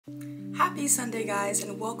Happy Sunday, guys,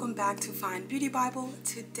 and welcome back to Fine Beauty Bible.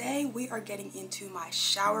 Today we are getting into my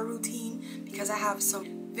shower routine because I have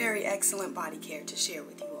some very excellent body care to share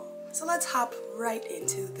with you all. So let's hop right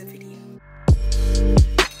into the video.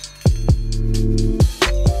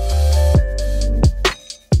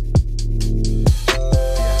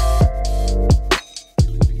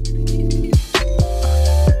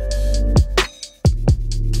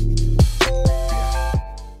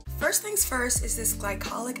 First is this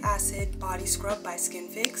glycolic acid body scrub by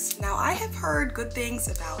Skinfix. Now, I have heard good things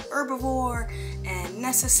about Herbivore and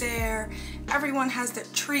Necessaire. Everyone has their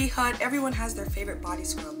Tree Hut, everyone has their favorite body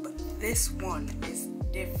scrub, but this one is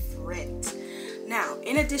different. Now,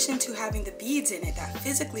 in addition to having the beads in it that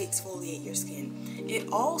physically exfoliate your skin, it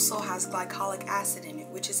also has glycolic acid in it,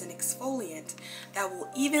 which is an exfoliant that will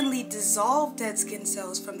evenly dissolve dead skin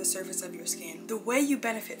cells from the surface of your skin. The way you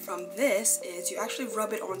benefit from this is you actually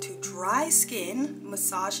rub it onto dry skin,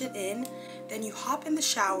 massage it in, then you hop in the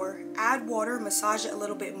shower, add water, massage it a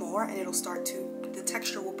little bit more, and the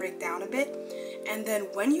texture will break down a bit. And then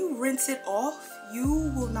when you rinse it off,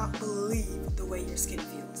 you will not believe the way your skin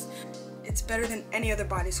feels. It's better than any other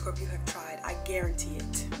body scrub you have tried. I guarantee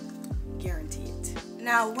it. Guarantee it.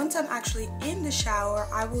 Now, once I'm actually in the shower,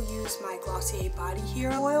 I will use my Glossier Body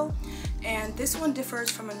Hero oil. And this one differs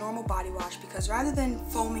from a normal body wash because rather than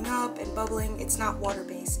foaming up and bubbling, it's not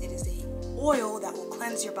water-based. It is an oil that will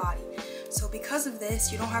cleanse your body. So because of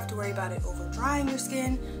this, you don't have to worry about it over drying your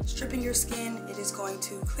skin, stripping your skin. It is going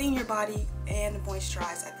to clean your body and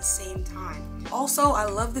moisturize at the same time. Also, I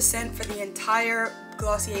love the scent for the entire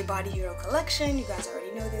Glossier Body Hero collection. You guys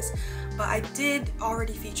already know this, but I did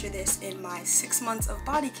already feature this in my 6 months of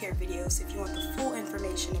body care videos. If you want the full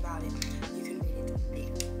information about it, you can read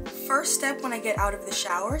it there. First step when I get out of the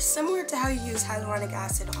shower, similar to how you use hyaluronic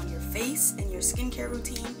acid on your face in your skincare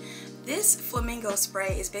routine, this flamingo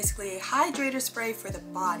spray is basically a hydrator spray for the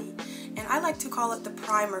body, and I like to call it the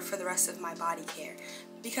primer for the rest of my body care.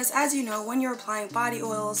 Because as you know, when you're applying body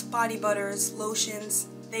oils, body butters, lotions,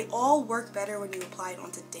 they all work better when you apply it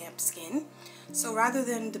onto damp skin. So rather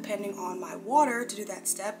than depending on my water to do that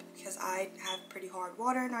step, because I have pretty hard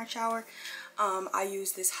water in our shower, I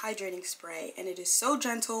use this hydrating spray, and it is so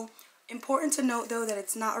gentle. Important to note though that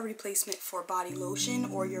it's not a replacement for body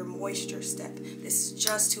lotion or your moisture step. This is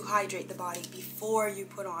just to hydrate the body before you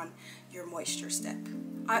put on your moisture step.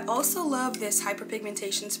 I also love this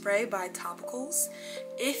Hyperpigmentation spray by Topicals.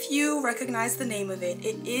 If you recognize the name of it,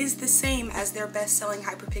 it is the same as their best-selling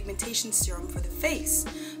hyperpigmentation serum for the face.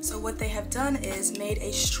 So what they have done is made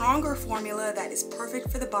a stronger formula that is perfect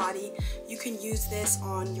for the body. You can use this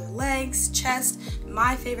on your legs, chest.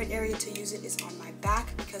 My favorite area to use it is on my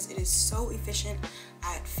back because it is so efficient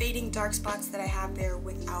at fading dark spots that I have there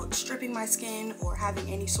without stripping my skin or having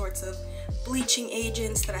any sorts of bleaching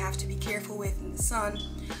agents that I have to be careful with in the sun.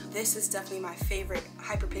 This is definitely my favorite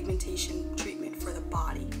hyperpigmentation treatment for the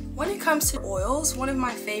body. When it comes to oils, one of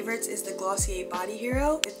my favorites is the Glossier Body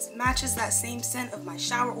Hero. It matches that same scent of my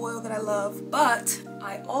shower oil that I love, but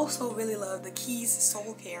I also really love the Keys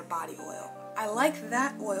Soulcare body oil. I like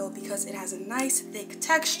that oil because it has a nice thick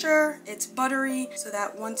texture, it's buttery, so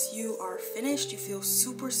that once you are finished, you feel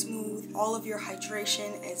super smooth. All of your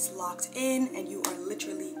hydration is locked in and you are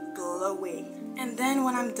literally glowing. And then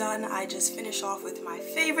when I'm done, I just finish off with my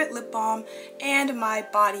favorite lip balm and my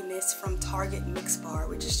body mist from Target Mix Bar,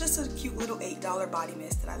 which is just a cute little $8 body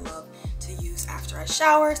mist that I love to use after I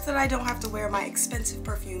shower so that I don't have to wear my expensive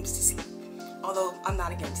perfumes to sleep. Although I'm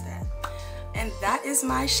not against that. And that is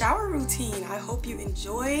my shower routine. I hope you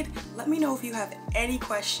enjoyed. Let me know if you have any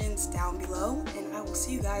questions down below, and I will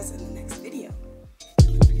see you guys in the next video.